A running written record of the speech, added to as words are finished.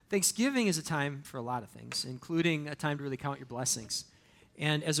Thanksgiving is a time for a lot of things, including a time to really count your blessings.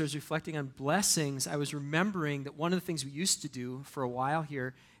 And as I was reflecting on blessings, I was remembering that one of the things we used to do for a while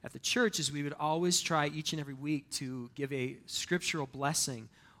here at the church is we would always try each and every week to give a scriptural blessing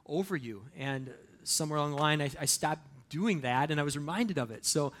over you. And somewhere along the line, I stopped doing that, and I was reminded of it.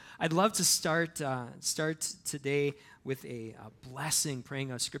 So I'd love to start today with a blessing, praying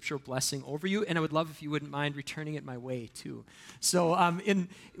a scriptural blessing over you, and I would love if you wouldn't mind returning it my way too. So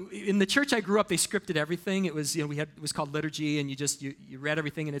in the church I grew up, they scripted everything. It was it was called liturgy, and you read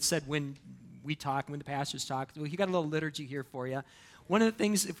everything, and it said when we talk, when the pastors talk. Well, you got a little liturgy here for you. One of the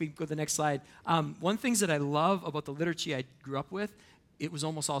things, if we go to the next slide, one of the things that I love about the liturgy I grew up with, it was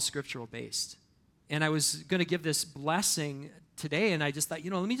almost all scriptural based. And I was going to give this blessing today, and I just thought,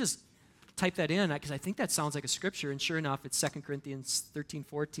 let me just type that in, because I think that sounds like a scripture, and sure enough, it's 2 Corinthians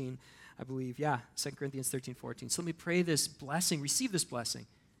 13:14, I believe. Yeah, 2 Corinthians 13:14. So let me pray this blessing, receive this blessing.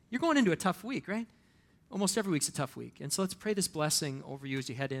 You're going into a tough week, right? Almost every week's a tough week. And so let's pray this blessing over you as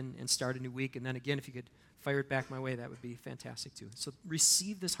you head in and start a new week. And then again, if you could fire it back my way, that would be fantastic too. So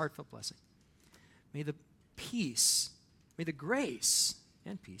receive this heartfelt blessing. May the peace, may the grace,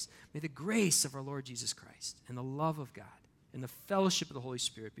 and peace. May the grace of our Lord Jesus Christ and the love of God and the fellowship of the Holy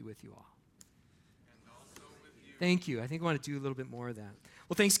Spirit be with you all. And also with you. Thank you. I think I want to do a little bit more of that.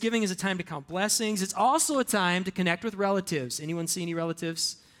 Well, Thanksgiving is a time to count blessings. It's also a time to connect with relatives. Anyone see any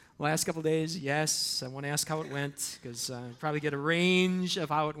relatives last couple of days? Yes. I want to ask how it went, because probably get a range of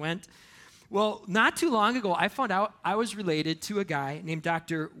how it went. Well, not too long ago, I found out I was related to a guy named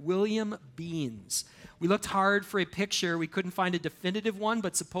Dr. William Beans. We looked hard for a picture. We couldn't find a definitive one,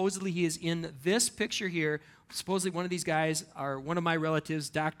 but supposedly he is in this picture here. Supposedly one of these guys are one of my relatives,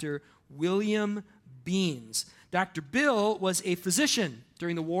 Dr. William Beans. Dr. Bill was a physician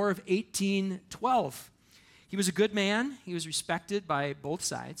during the War of 1812. He was a good man. He was respected by both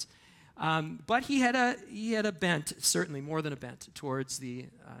sides. But he had a bent, certainly more than a bent, towards the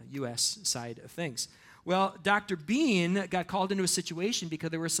U.S. side of things. Well, Dr. Bean got called into a situation because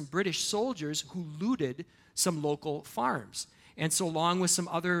there were some British soldiers who looted some local farms. And so along with some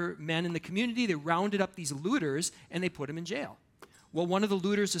other men in the community, they rounded up these looters and they put them in jail. Well, one of the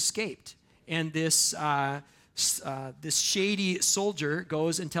looters escaped, and this shady soldier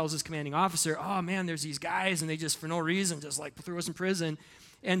goes and tells his commanding officer, "Oh man, there's these guys, and they just for no reason just like threw us in prison."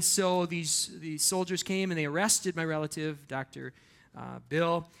 And so these soldiers came and they arrested my relative, Dr.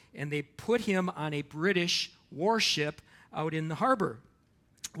 Bill, and they put him on a British warship out in the harbor.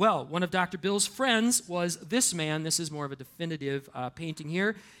 Well, one of Dr. Bill's friends was this man. This is more of a definitive painting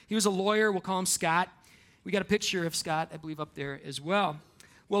here. He was a lawyer. We'll call him Scott. We got a picture of Scott, I believe, up there as well.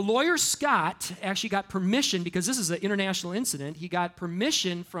 Well, lawyer Scott actually got permission, because this is an international incident. He got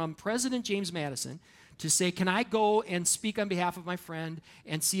permission from President James Madison to say, can I go and speak on behalf of my friend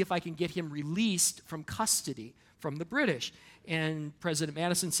and see if I can get him released from custody from the British? And President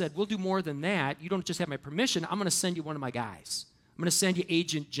Madison said, we'll do more than that. You don't just have my permission. I'm going to send you one of my guys. I'm going to send you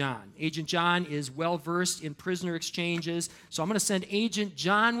Agent John. Agent John is well-versed in prisoner exchanges, so I'm going to send Agent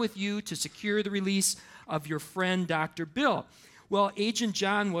John with you to secure the release of your friend, Dr. Bill. Well, Agent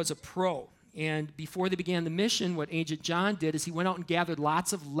John was a pro. And before they began the mission, what Agent John did is he went out and gathered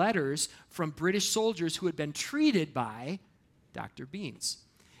lots of letters from British soldiers who had been treated by Dr. Beans.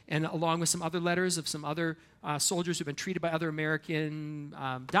 And along with some other letters of some other soldiers who had been treated by other American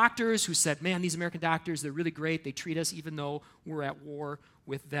doctors who said, man, these American doctors, they're really great. They treat us even though we're at war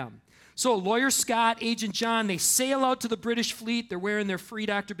with them. So lawyer Scott, Agent John, they sail out to the British fleet. They're wearing their Free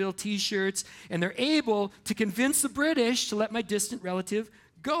Dr. Bill t-shirts, and they're able to convince the British to let my distant relative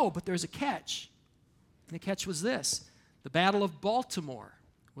go. But there's a catch. And the catch was this. The Battle of Baltimore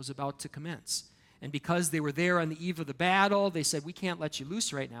was about to commence. And because they were there on the eve of the battle, they said, we can't let you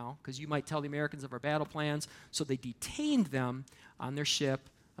loose right now because you might tell the Americans of our battle plans. So they detained them on their ship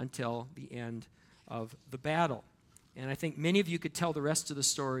until the end of the battle. And I think many of you could tell the rest of the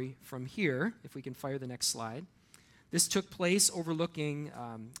story from here, if we can fire the next slide. This took place overlooking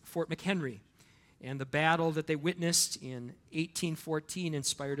Fort McHenry. And the battle that they witnessed in 1814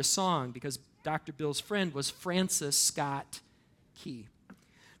 inspired a song because Dr. Bill's friend was Francis Scott Key.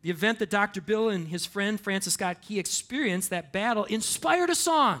 The event that Dr. Bill and his friend Francis Scott Key experienced, that battle, inspired a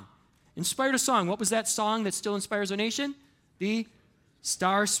song. Inspired a song. What was that song that still inspires our nation? The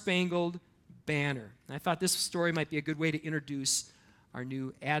Star-Spangled Banner. And I thought this story might be a good way to introduce our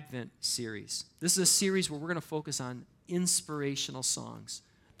new Advent series. This is a series where we're going to focus on inspirational songs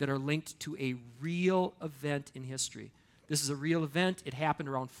that are linked to a real event in history. This is a real event. It happened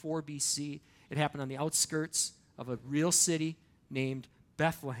around 4 BC. It happened on the outskirts of a real city named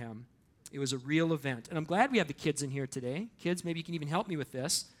Bethlehem. It was a real event. And I'm glad we have the kids in here today. Kids, maybe you can even help me with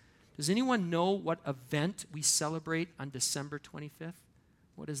this. Does anyone know what event we celebrate on December 25th?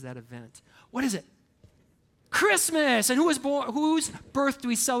 What is that event? What is it? Christmas! And whose birth do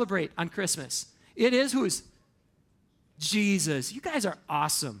we celebrate on Christmas? It is whose? Jesus. You guys are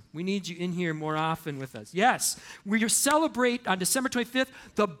awesome. We need you in here more often with us. Yes, we celebrate on December 25th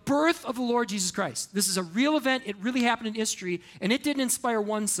the birth of the Lord Jesus Christ. This is a real event. It really happened in history, and it didn't inspire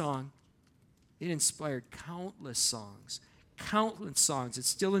one song. It inspired countless songs. Countless songs that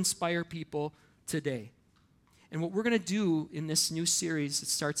still inspire people today. And what we're going to do in this new series that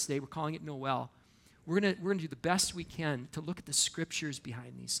starts today, we're calling it Noel. We're going to do the best we can to look at the scriptures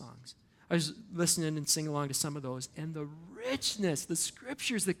behind these songs. I was listening and singing along to some of those, and the richness, the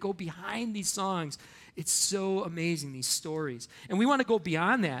scriptures that go behind these songs, it's so amazing, these stories. And we want to go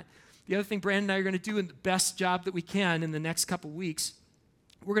beyond that. The other thing Brandon and I are going to do in the best job that we can in the next couple weeks,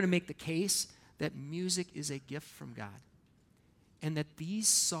 we're going to make the case that music is a gift from God, and that these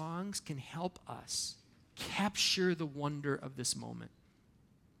songs can help us capture the wonder of this moment,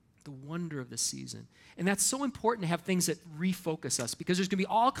 the wonder of the season. And that's so important to have things that refocus us, because there's going to be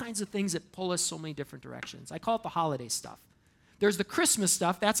all kinds of things that pull us so many different directions. I call it the holiday stuff. There's the Christmas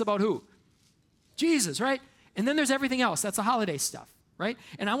stuff. That's about who? Jesus, right? And then there's everything else. That's the holiday stuff, right?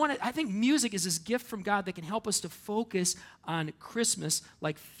 And I think music is this gift from God that can help us to focus on Christmas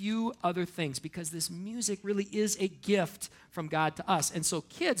like few other things, because this music really is a gift from God to us. And so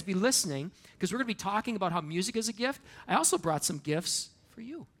kids, be listening, because we're going to be talking about how music is a gift. I also brought some gifts for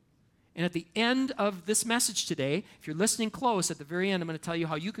you. And at the end of this message today, if you're listening close, at the very end, I'm going to tell you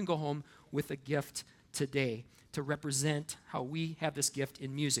how you can go home with a gift today to represent how we have this gift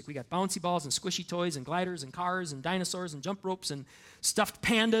in music. We got bouncy balls and squishy toys and gliders and cars and dinosaurs and jump ropes and stuffed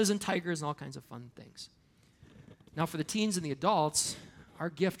pandas and tigers and all kinds of fun things. Now, for the teens and the adults, our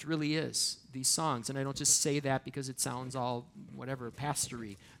gift really is these songs. And I don't just say that because it sounds all whatever,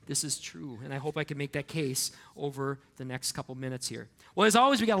 pastory. This is true, and I hope I can make that case over the next couple minutes here. Well, as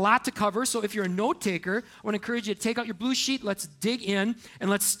always, we got a lot to cover, so if you're a note taker, I want to encourage you to take out your blue sheet. Let's dig in, and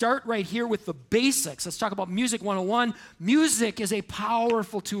let's start right here with the basics. Let's talk about Music 101. Music is a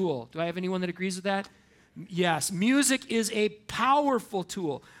powerful tool. Do I have anyone that agrees with that? Yes, music is a powerful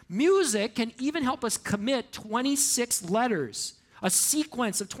tool. Music can even help us commit 26 letters, a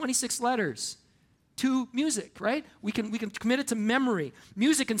sequence of 26 letters to music, right? We can commit it to memory.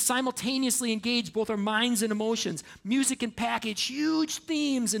 Music can simultaneously engage both our minds and emotions. Music can package huge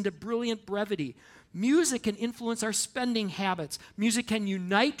themes into brilliant brevity. Music can influence our spending habits. Music can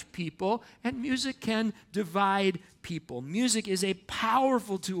unite people, and music can divide people. Music is a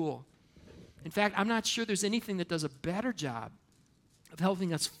powerful tool. In fact, I'm not sure there's anything that does a better job of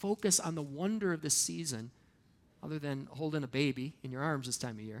helping us focus on the wonder of this season other than holding a baby in your arms this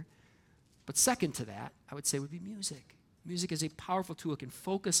time of year. But second to that, I would say, would be music. Music is a powerful tool. It can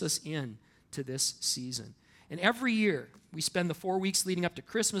focus us in to this season. And every year, we spend the 4 weeks leading up to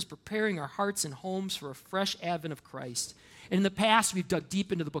Christmas preparing our hearts and homes for a fresh advent of Christ. And in the past, we've dug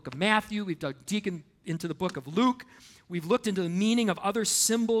deep into the book of Matthew. We've dug deep into the book of Luke. We've looked into the meaning of other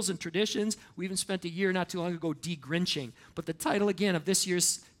symbols and traditions. We even spent a year not too long ago de-Grinching. But the title, again, of this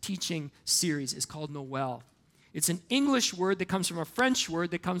year's teaching series is called Noel. It's an English word that comes from a French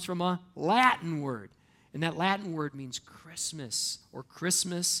word that comes from a Latin word. And that Latin word means Christmas or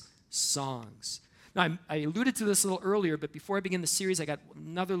Christmas songs. Now, I alluded to this a little earlier, but before I begin the series, I got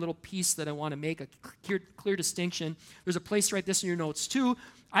another little piece that I want to make, a clear distinction. There's a place to write this in your notes, too.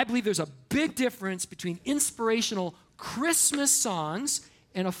 I believe there's a big difference between inspirational Christmas songs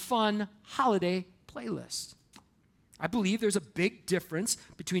and a fun holiday playlist. I believe there's a big difference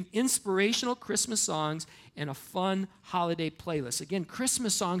between inspirational Christmas songs and a fun holiday playlist. Again,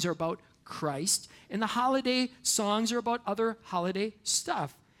 Christmas songs are about Christ, and the holiday songs are about other holiday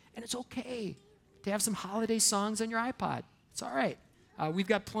stuff. And it's okay to have some holiday songs on your iPod. It's all right. We've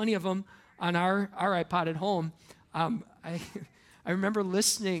got plenty of them on our iPod at home. I remember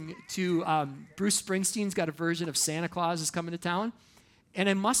listening to Bruce Springsteen's got a version of Santa Claus is Coming to Town, and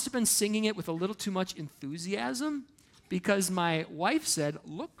I must have been singing it with a little too much enthusiasm, because my wife said,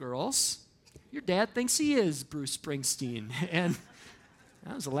 "Look, girls, your dad thinks he is Bruce Springsteen." And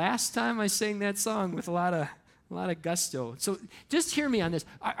that was the last time I sang that song with a lot of gusto. So just hear me on this.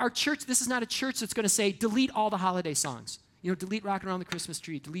 Our church, this is not a church that's going to say, delete all the holiday songs. You know, delete Rockin' Around the Christmas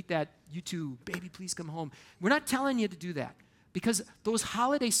Tree, delete that U2, Baby Please Come Home. We're not telling you to do that, because those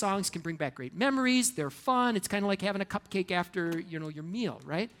holiday songs can bring back great memories. They're fun. It's kind of like having a cupcake after, your meal,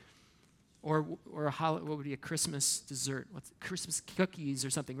 right? Or what would be a Christmas dessert? Christmas cookies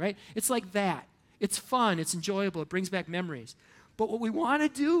or something, right? It's like that. It's fun. It's enjoyable. It brings back memories. But what we want to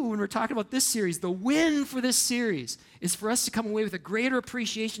do when we're talking about this series, the win for this series, is for us to come away with a greater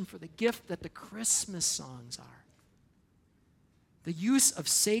appreciation for the gift that the Christmas songs are. The use of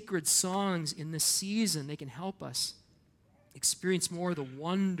sacred songs in this season, they can help us experience more of the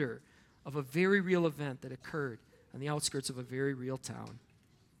wonder of a very real event that occurred on the outskirts of a very real town.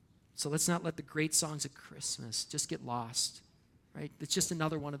 So let's not let the great songs of Christmas just get lost, right? It's just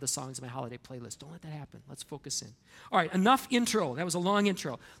another one of the songs in my holiday playlist. Don't let that happen. Let's focus in. All right, enough intro. That was a long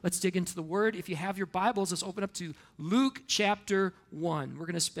intro. Let's dig into the Word. If you have your Bibles, let's open up to Luke chapter 1. We're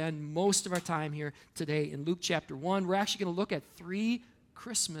going to spend most of our time here today in Luke chapter 1. We're actually going to look at 3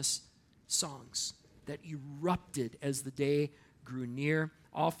 Christmas songs that erupted as the day grew near,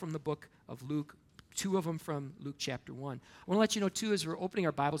 all from the book of Luke, 2 of them from Luke chapter 1. I want to let you know, too, as we're opening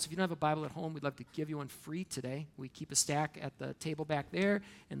our Bibles, if you don't have a Bible at home, we'd love to give you one free today. We keep a stack at the table back there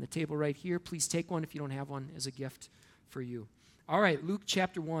and the table right here. Please take one if you don't have one as a gift for you. All right, Luke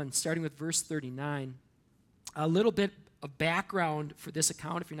chapter 1, starting with verse 39. A little bit of background for this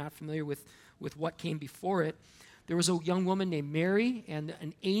account, if you're not familiar with what came before it. There was a young woman named Mary, and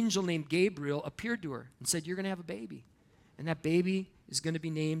an angel named Gabriel appeared to her and said, "You're going to have a baby, and that baby is going to be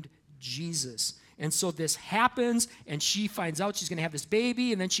named Jesus." And so this happens, and she finds out she's going to have this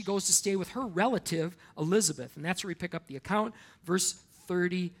baby, and then she goes to stay with her relative, Elizabeth. And that's where we pick up the account, verse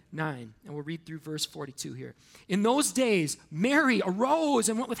 39. And we'll read through verse 42 here. In those days, Mary arose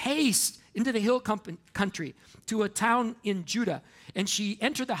and went with haste into the hill country to a town in Judah. And she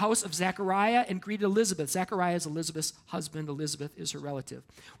entered the house of Zechariah and greeted Elizabeth. Zechariah is Elizabeth's husband. Elizabeth is her relative.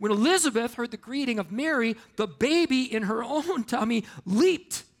 When Elizabeth heard the greeting of Mary, the baby in her own tummy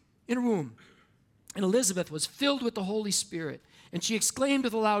leaped in her womb. And Elizabeth was filled with the Holy Spirit. And she exclaimed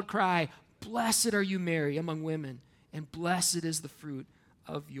with a loud cry, "Blessed are you, Mary, among women, and blessed is the fruit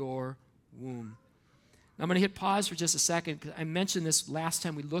of your womb." Now I'm going to hit pause for just a second, because I mentioned this last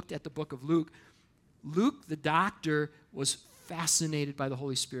time we looked at the book of Luke. Luke, the doctor, was fascinated by the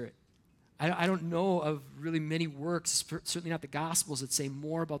Holy Spirit. I don't know of really many works, certainly not the Gospels, that say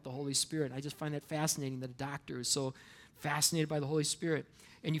more about the Holy Spirit. I just find that fascinating that a doctor is so fascinated by the Holy Spirit.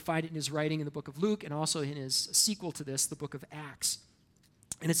 And you find it in his writing in the book of Luke and also in his sequel to this, the book of Acts.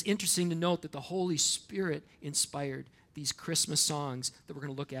 And it's interesting to note that the Holy Spirit inspired these Christmas songs that we're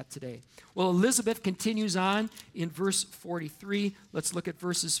going to look at today. Well, Elizabeth continues on in verse 43. Let's look at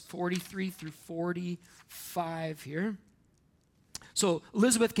verses 43 through 45 here. So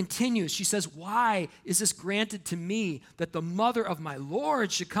Elizabeth continues. She says, "Why is this granted to me, that the mother of my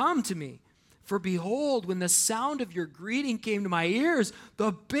Lord should come to me? For behold, when the sound of your greeting came to my ears,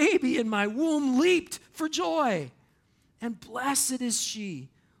 the baby in my womb leaped for joy. And blessed is she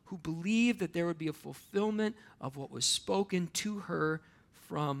who believed that there would be a fulfillment of what was spoken to her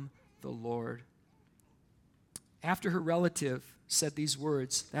from the Lord." After her relative said these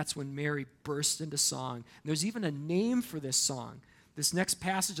words, that's when Mary burst into song. And there's even a name for this song. This next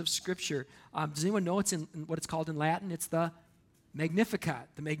passage of Scripture, does anyone know it's in what it's called in Latin? It's the Magnificat,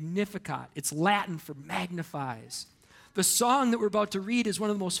 the Magnificat. It's Latin for magnifies. The song that we're about to read is one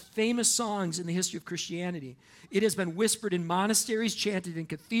of the most famous songs in the history of Christianity. It has been whispered in monasteries, chanted in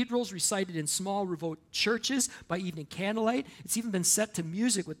cathedrals, recited in small remote churches by evening candlelight. It's even been set to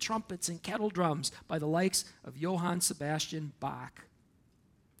music with trumpets and kettle drums by the likes of Johann Sebastian Bach.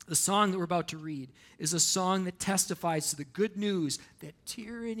 The song that we're about to read is a song that testifies to the good news that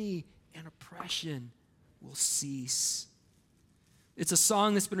tyranny and oppression will cease. It's a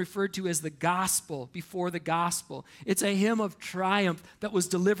song that's been referred to as the gospel before the gospel. It's a hymn of triumph that was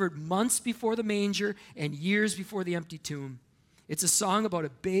delivered months before the manger and years before the empty tomb. It's a song about a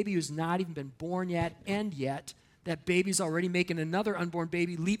baby who's not even been born yet, and yet that baby's already making another unborn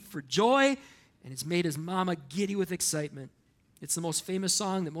baby leap for joy, and it's made his mama giddy with excitement. It's the most famous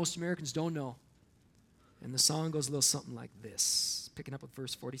song that most Americans don't know. And the song goes a little something like this, picking up with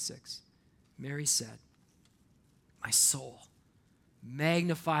verse 46. Mary said, "My soul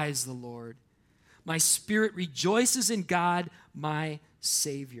magnifies the Lord. My spirit rejoices in God, my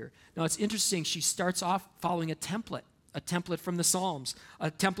Savior." Now it's interesting, she starts off following a template from the Psalms, a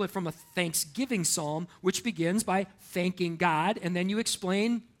template from a Thanksgiving psalm, which begins by thanking God, and then you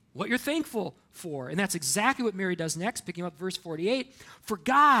explain what you're thankful for. And that's exactly what Mary does next, picking up verse 48. "For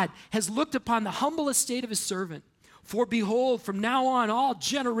God has looked upon the humble estate of his servant. For behold, from now on all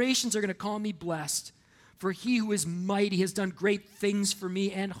generations are going to call me blessed. For he who is mighty has done great things for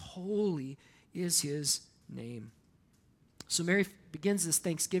me, and holy is his name." So Mary begins this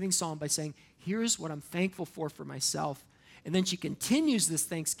Thanksgiving psalm by saying, here's what I'm thankful for myself. And then she continues this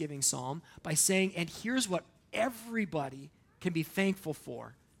Thanksgiving psalm by saying, and here's what everybody can be thankful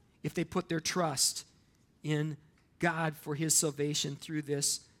for if they put their trust in God for his salvation through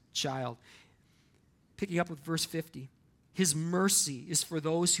this child. Picking up with verse 50. His mercy is for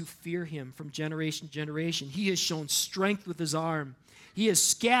those who fear him from generation to generation. He has shown strength with his arm. He has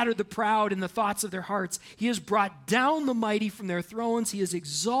scattered the proud in the thoughts of their hearts. He has brought down the mighty from their thrones. He has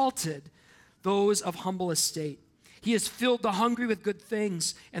exalted those of humble estate. He has filled the hungry with good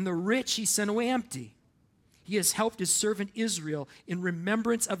things, and the rich he sent away empty. He has helped his servant Israel in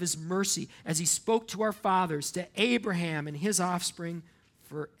remembrance of his mercy, as he spoke to our fathers, to Abraham and his offspring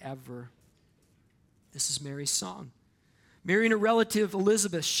forever. This is Mary's song. Mary and her relative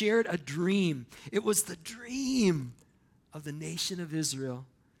Elizabeth shared a dream. It was the dream of the nation of Israel.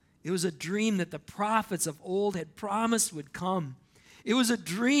 It was a dream that the prophets of old had promised would come. It was a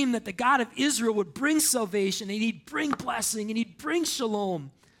dream that the God of Israel would bring salvation, and he'd bring blessing, and he'd bring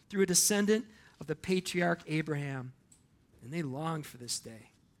shalom through a descendant of the patriarch Abraham. And they longed for this day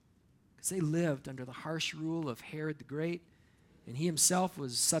because they lived under the harsh rule of Herod the Great, and he himself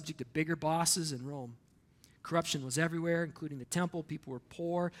was subject to bigger bosses in Rome. Corruption was everywhere, including the temple. People were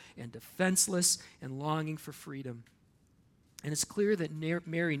poor and defenseless and longing for freedom. And it's clear that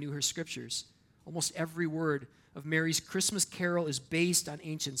Mary knew her scriptures. Almost every word of Mary's Christmas carol is based on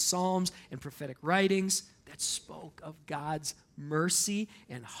ancient psalms and prophetic writings that spoke of God's mercy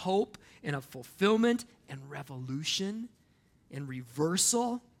and hope and of fulfillment and revolution and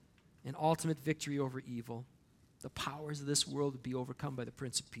reversal and ultimate victory over evil. The powers of this world would be overcome by the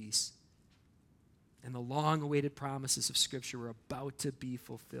Prince of Peace. And the long-awaited promises of Scripture were about to be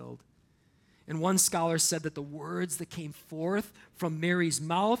fulfilled. And one scholar said that the words that came forth from Mary's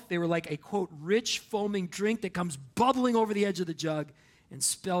mouth, they were like a, quote, rich foaming drink that comes bubbling over the edge of the jug and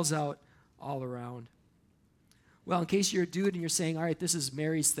spills out all around. Well, in case you're a dude and you're saying, all right, this is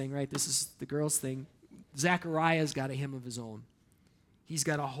Mary's thing, right? This is the girl's thing. Zechariah's got a hymn of his own. He's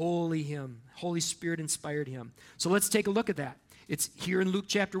got a holy hymn, Holy Spirit-inspired hymn. So let's take a look at that. It's here in Luke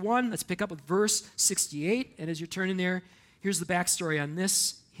chapter 1. Let's pick up with verse 68. And as you're turning there, here's the backstory on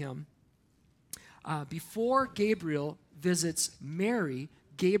this hymn. Before Gabriel visits Mary,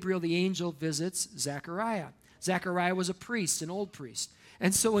 Gabriel the angel visits Zechariah. Zechariah was a priest, an old priest.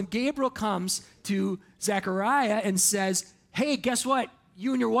 And so when Gabriel comes to Zechariah and says, hey, guess what?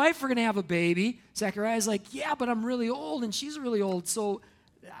 You and your wife are going to have a baby. Zechariah's like, yeah, but I'm really old and she's really old. So,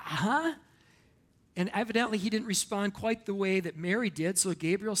 And evidently he didn't respond quite the way that Mary did. So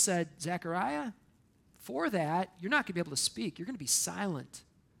Gabriel said, Zechariah, for that, you're not going to be able to speak. You're going to be silent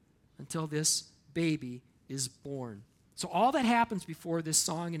until this baby is born. So all that happens before this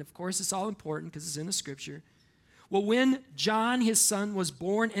song, and of course it's all important because it's in the Scripture. Well, when John, his son, was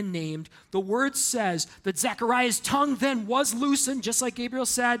born and named, the word says that Zechariah's tongue then was loosened, just like Gabriel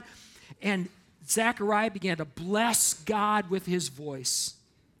said, and Zechariah began to bless God with his voice.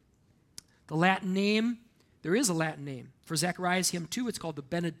 The Latin name, there is a Latin name for Zechariah's hymn too. It's called the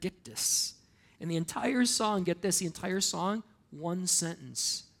Benedictus. And the entire song, get this, the entire song, one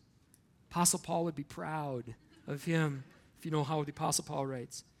sentence. Apostle Paul would be proud of him if you know how the Apostle Paul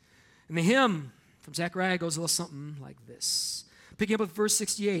writes. And the hymn from Zechariah goes a little something like this. Picking up with verse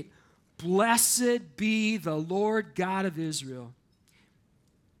 68, Blessed be the Lord God of Israel.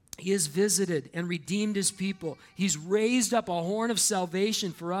 He has visited and redeemed his people. He's raised up a horn of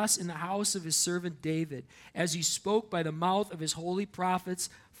salvation for us in the house of his servant David, as he spoke by the mouth of his holy prophets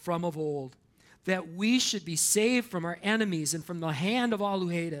from of old, that we should be saved from our enemies and from the hand of all who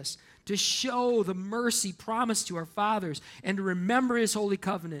hate us, to show the mercy promised to our fathers and to remember his holy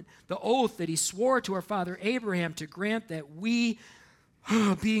covenant, the oath that he swore to our father Abraham, to grant that we,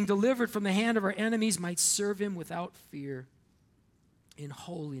 being delivered from the hand of our enemies, might serve him without fear, in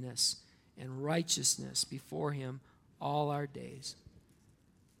holiness and righteousness before him all our days.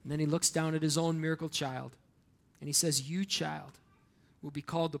 And then he looks down at his own miracle child, and he says, you, child, will be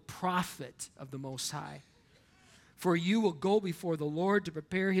called the prophet of the Most High. For you will go before the Lord to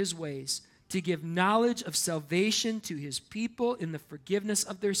prepare his ways, to give knowledge of salvation to his people in the forgiveness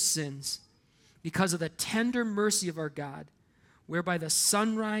of their sins, because of the tender mercy of our God, whereby the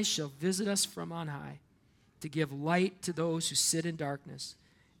sunrise shall visit us from on high, to give light to those who sit in darkness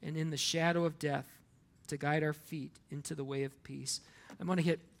and in the shadow of death, to guide our feet into the way of peace. I'm going to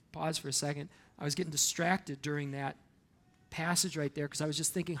hit pause for a second. I was getting distracted during that passage right there because I was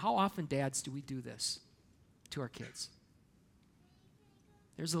just thinking, how often, dads, do we do this to our kids?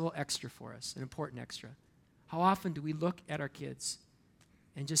 There's a little extra for us, an important extra. How often do we look at our kids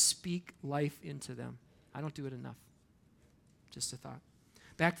and just speak life into them? I don't do it enough. Just a thought.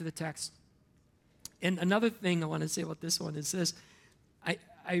 Back to the text. And another thing I want to say about this one is this.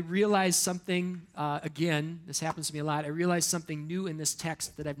 I I realized something, again, this happens to me a lot. I realized something new in this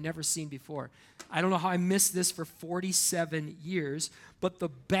text that I've never seen before. I don't know how I missed this for 47 years, but the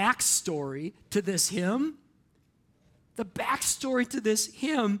backstory to this hymn,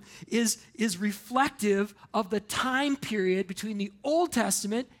 is reflective of the time period between the Old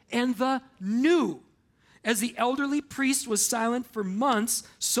Testament and the New. As the elderly priest was silent for months,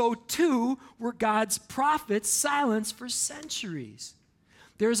 so too were God's prophets silenced for centuries.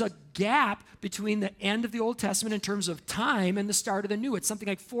 There's a gap between the end of the Old Testament in terms of time and the start of the New. It's something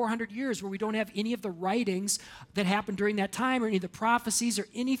like 400 years where we don't have any of the writings that happened during that time or any of the prophecies or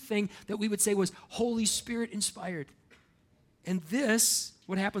anything that we would say was Holy Spirit inspired. And this,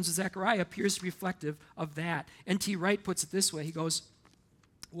 what happens with Zechariah, appears reflective of that. N.T. Wright puts it this way. He goes,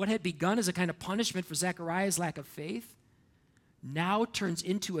 what had begun as a kind of punishment for Zechariah's lack of faith now turns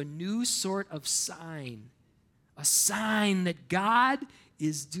into a new sort of sign, a sign that God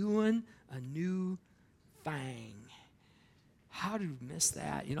is doing a new thing. How do you miss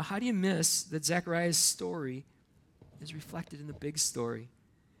that? How do you miss that Zechariah's story is reflected in the big story?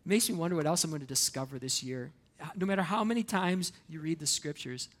 It makes me wonder what else I'm going to discover this year. No matter how many times you read the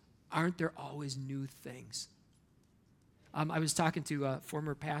scriptures, aren't there always new things? I was talking to a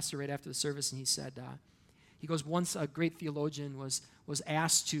former pastor right after the service, and he said, he goes, once a great theologian was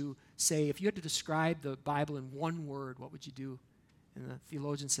asked to say, if you had to describe the Bible in one word, what would you do? And the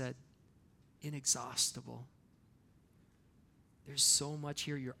theologian said, inexhaustible. There's so much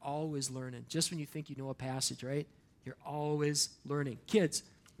here. You're always learning. Just when you think you know a passage, right? You're always learning. Kids,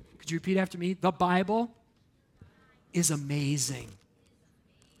 could you repeat after me? The Bible is amazing.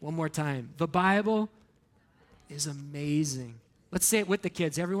 One more time. The Bible is amazing. Let's say it with the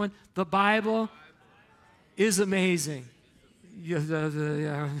kids, everyone. The Bible is amazing.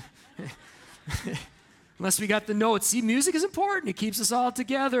 Unless we got the notes. See, music is important. It keeps us all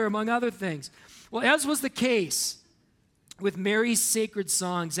together, among other things. Well, as was the case with Mary's sacred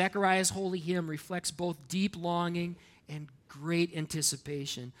song, Zechariah's holy hymn reflects both deep longing and great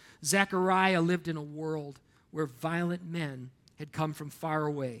anticipation. Zechariah lived in a world where violent men had come from far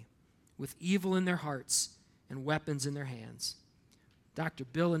away with evil in their hearts and weapons in their hands. Dr.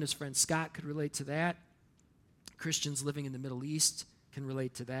 Bill and his friend Scott could relate to that. Christians living in the Middle East can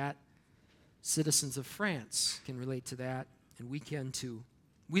relate to that. Citizens of France can relate to that, and we can too.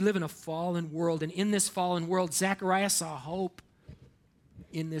 We live in a fallen world, and in this fallen world, Zechariah saw hope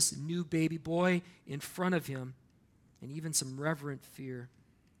in this new baby boy in front of him, and even some reverent fear.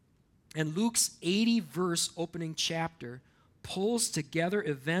 And Luke's 80-verse opening chapter pulls together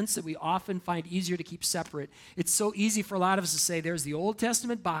events that we often find easier to keep separate. It's so easy for a lot of us to say there's the Old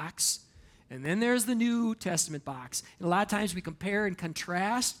Testament box, and then there's the New Testament box. And a lot of times we compare and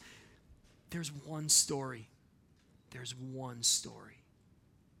contrast. There's one story. There's one story.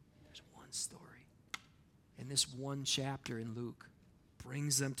 There's one story. And this one chapter in Luke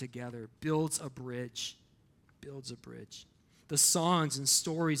brings them together, builds a bridge. The songs and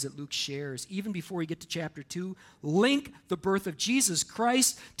stories that Luke shares, even before we get to chapter 2, link the birth of Jesus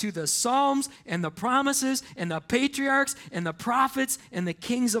Christ to the Psalms and the promises and the patriarchs and the prophets and the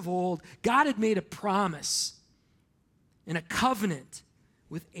kings of old. God had made a promise and a covenant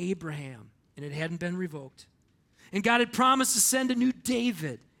with Abraham, and it hadn't been revoked. And God had promised to send a new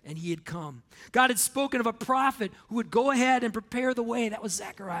David, and he had come. God had spoken of a prophet who would go ahead and prepare the way. That was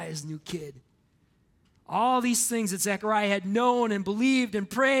Zechariah's new kid. All these things that Zechariah had known and believed and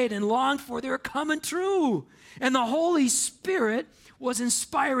prayed and longed for, they were coming true. And the Holy Spirit was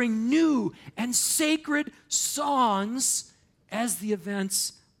inspiring new and sacred songs as the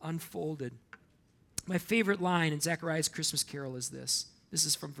events unfolded. My favorite line in Zechariah's Christmas carol is this. This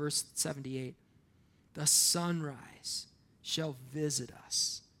is from verse 78. The sunrise shall visit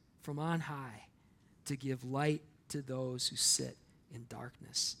us from on high to give light to those who sit in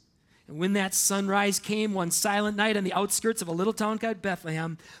darkness. And when that sunrise came one silent night on the outskirts of a little town called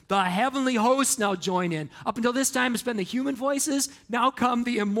Bethlehem, the heavenly hosts now join in. Up until this time, it's been the human voices. Now come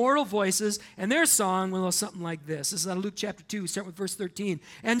the immortal voices, and their song will go something like this. This is out of Luke chapter 2, start with verse 13.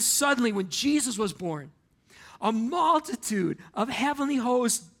 And suddenly, when Jesus was born, a multitude of heavenly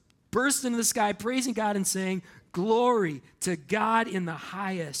hosts burst into the sky, praising God and saying, "Glory to God in the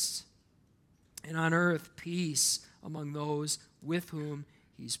highest, and on earth peace among those with whom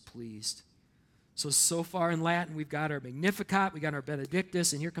He's pleased." So far in Latin, we've got our Magnificat, we got our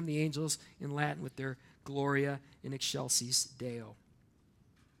Benedictus, and here come the angels in Latin with their Gloria in excelsis Deo.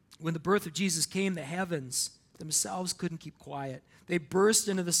 When the birth of Jesus came, the heavens themselves couldn't keep quiet. They burst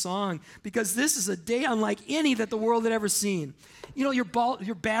into the song because this is a day unlike any that the world had ever seen. You know, your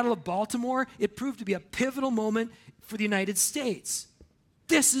Battle of Baltimore, it proved to be a pivotal moment for the United States.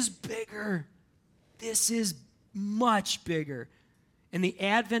 this is bigger. This is much bigger. And the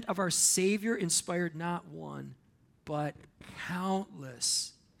advent of our Savior inspired not one, but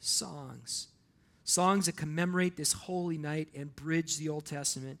countless songs. Songs that commemorate this holy night and bridge the Old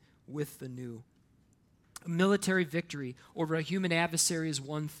Testament with the New. A military victory over a human adversary is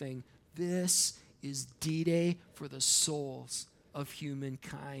one thing. This is D-Day for the souls of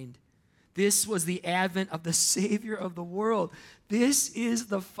humankind. This was the advent of the Savior of the world. This is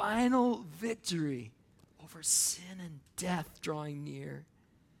the final victory over sin and death drawing near.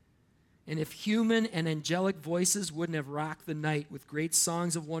 And if human and angelic voices wouldn't have rocked the night with great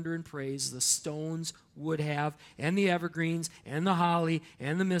songs of wonder and praise, the stones would have, and the evergreens, and the holly,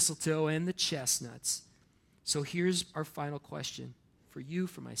 and the mistletoe, and the chestnuts. So here's our final question for you,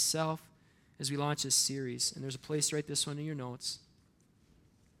 for myself, as we launch this series. And there's a place to write this one in your notes.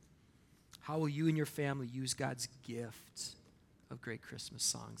 How will you and your family use God's gift of great Christmas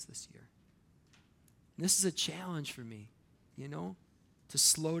songs this year? And this is a challenge for me, to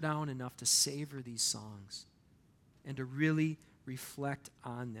slow down enough to savor these songs and to really reflect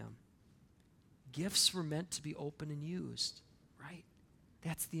on them. Gifts were meant to be open and used, right?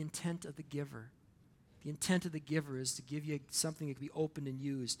 That's the intent of the giver. The intent of the giver is to give you something that can be opened and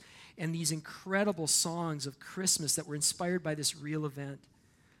used. And these incredible songs of Christmas that were inspired by this real event,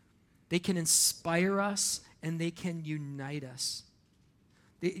 they can inspire us and they can unite us.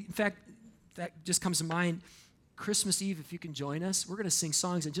 In fact, that just comes to mind. Christmas Eve, if you can join us, we're going to sing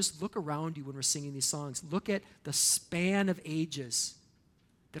songs, and just look around you when we're singing these songs. Look at the span of ages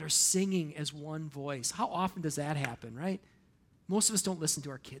that are singing as one voice. How often does that happen, right? Most of us don't listen to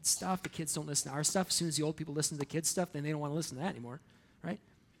our kids' stuff. The kids don't listen to our stuff. As soon as the old people listen to the kids' stuff, then they don't want to listen to that anymore, right?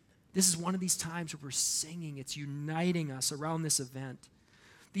 This is one of these times where we're singing. It's uniting us around this event.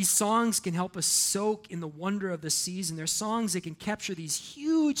 These songs can help us soak in the wonder of the season. They're songs that can capture these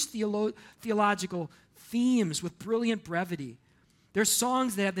huge theological themes with brilliant brevity. They're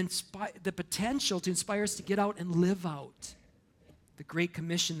songs that have the potential to inspire us to get out and live out the great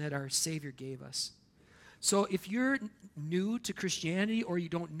commission that our Savior gave us. So if you're new to Christianity or you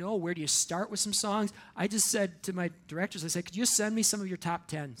don't know where do you start with some songs, I just said to my directors, I said, could you send me some of your top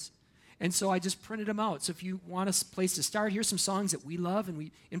 10s? And so I just printed them out. So if you want a place to start, here's some songs that we love, and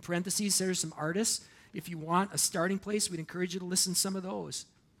we, in parentheses, there's some artists. If you want a starting place, we'd encourage you to listen to some of those.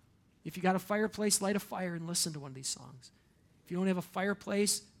 If you got a fireplace, light a fire and listen to one of these songs. If you don't have a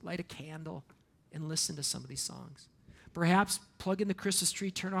fireplace, light a candle and listen to some of these songs. Perhaps plug in the Christmas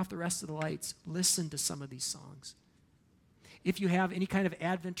tree, turn off the rest of the lights, listen to some of these songs. If you have any kind of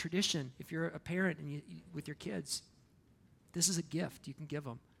Advent tradition, if you're a parent and with your kids, this is a gift you can give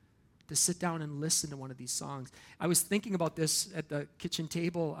them, to sit down and listen to one of these songs. I was thinking about this at the kitchen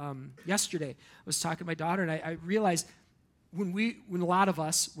table yesterday. I was talking to my daughter, and I realized when a lot of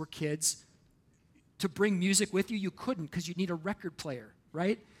us were kids, to bring music with you, you couldn't because you'd need a record player,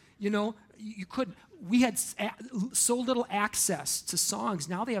 right? You couldn't. We had so little access to songs.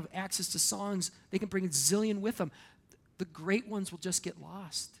 Now they have access to songs. They can bring a zillion with them. The great ones will just get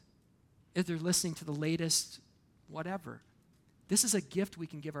lost if they're listening to the latest whatever. This is a gift we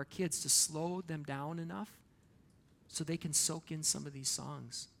can give our kids to slow them down enough so they can soak in some of these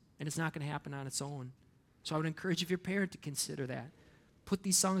songs. And it's not going to happen on its own. So I would encourage you, if you're a parent, to consider that. Put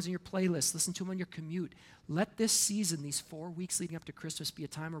these songs in your playlist. Listen to them on your commute. Let this season, these 4 weeks leading up to Christmas, be a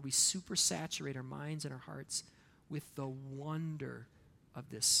time where we super saturate our minds and our hearts with the wonder of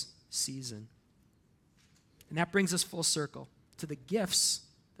this season. And that brings us full circle to the gifts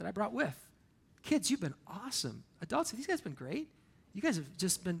that I brought with. Kids, you've been awesome. Adults, these guys have been great. You guys have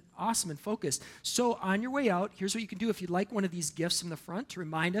just been awesome and focused. So on your way out, here's what you can do. If you'd like one of these gifts from the front to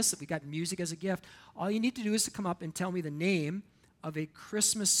remind us that we got music as a gift, all you need to do is to come up and tell me the name of a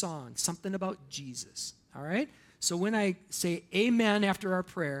Christmas song, something about Jesus, all right? So when I say amen after our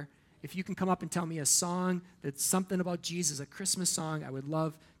prayer, if you can come up and tell me a song that's something about Jesus, a Christmas song, I would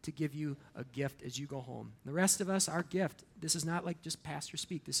love to give you a gift as you go home. The rest of us, our gift, this is not like just pastor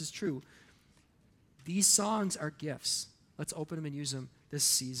speak. This is true. These songs are gifts. Let's open them and use them this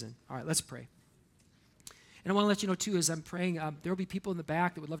season. All right, let's pray. And I want to let you know, too, as I'm praying, there will be people in the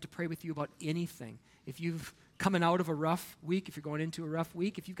back that would love to pray with you about anything. If you've coming out of a rough week, if you're going into a rough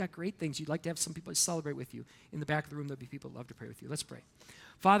week, if you've got great things, you'd like to have some people to celebrate with you, in the back of the room, there'll be people that love to pray with you. Let's pray.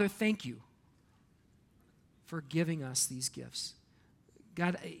 Father, thank you for giving us these gifts.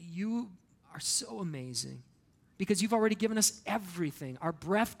 God, you are so amazing because you've already given us everything. Our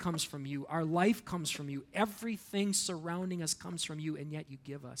breath comes from you. Our life comes from you. Everything surrounding us comes from you, and yet you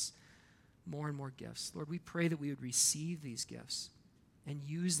give us more and more gifts. Lord, we pray that we would receive these gifts and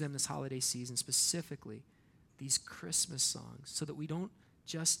use them this holiday season, specifically these Christmas songs, so that we don't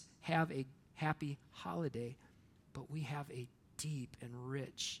just have a happy holiday, but we have a deep and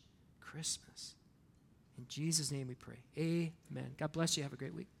rich Christmas. In Jesus' name we pray. Amen. God bless you. Have a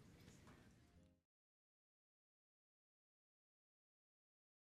great week.